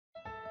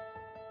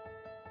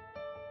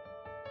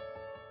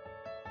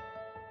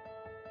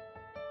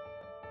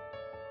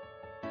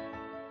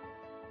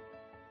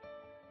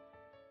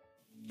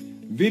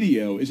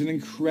Video is an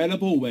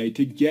incredible way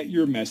to get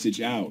your message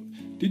out.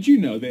 Did you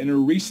know that in a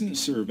recent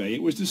survey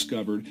it was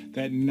discovered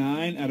that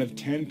 9 out of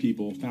 10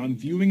 people found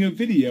viewing a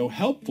video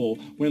helpful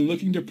when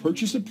looking to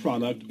purchase a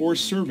product or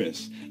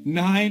service?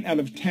 9 out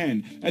of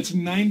 10. That's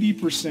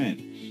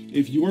 90%.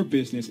 If your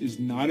business is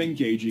not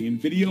engaging in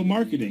video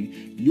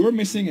marketing, you're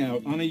missing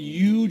out on a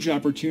huge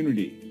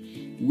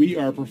opportunity. We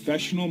are a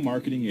professional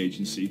marketing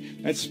agency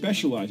that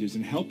specializes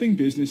in helping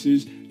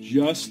businesses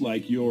just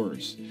like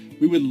yours.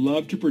 We would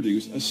love to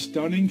produce a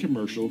stunning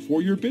commercial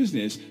for your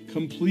business,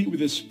 complete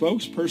with a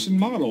spokesperson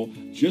model,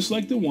 just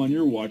like the one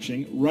you're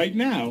watching right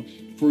now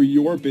for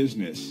your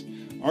business.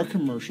 Our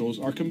commercials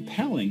are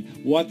compelling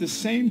while at the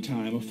same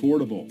time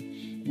affordable.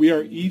 We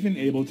are even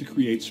able to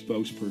create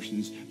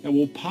spokespersons that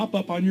will pop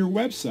up on your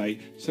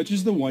website, such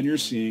as the one you're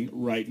seeing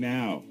right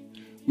now.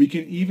 We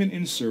can even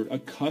insert a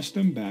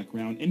custom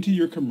background into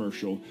your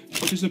commercial,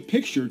 such as a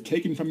picture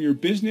taken from your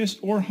business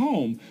or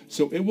home,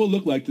 so it will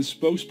look like the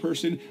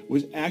spokesperson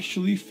was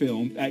actually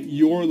filmed at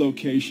your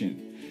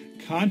location.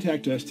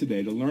 Contact us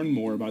today to learn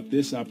more about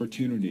this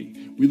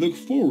opportunity. We look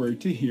forward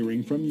to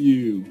hearing from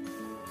you.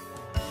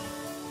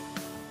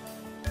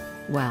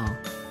 Wow.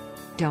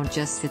 Don't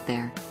just sit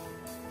there.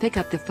 Pick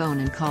up the phone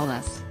and call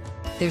us.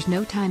 There's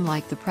no time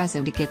like the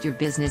present to get your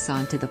business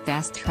onto the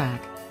fast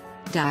track.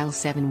 Dial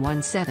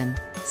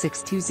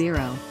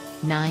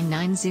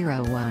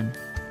 717-620-9901.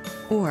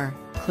 Or,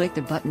 click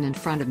the button in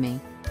front of me.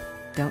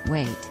 Don't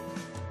wait.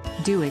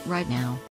 Do it right now.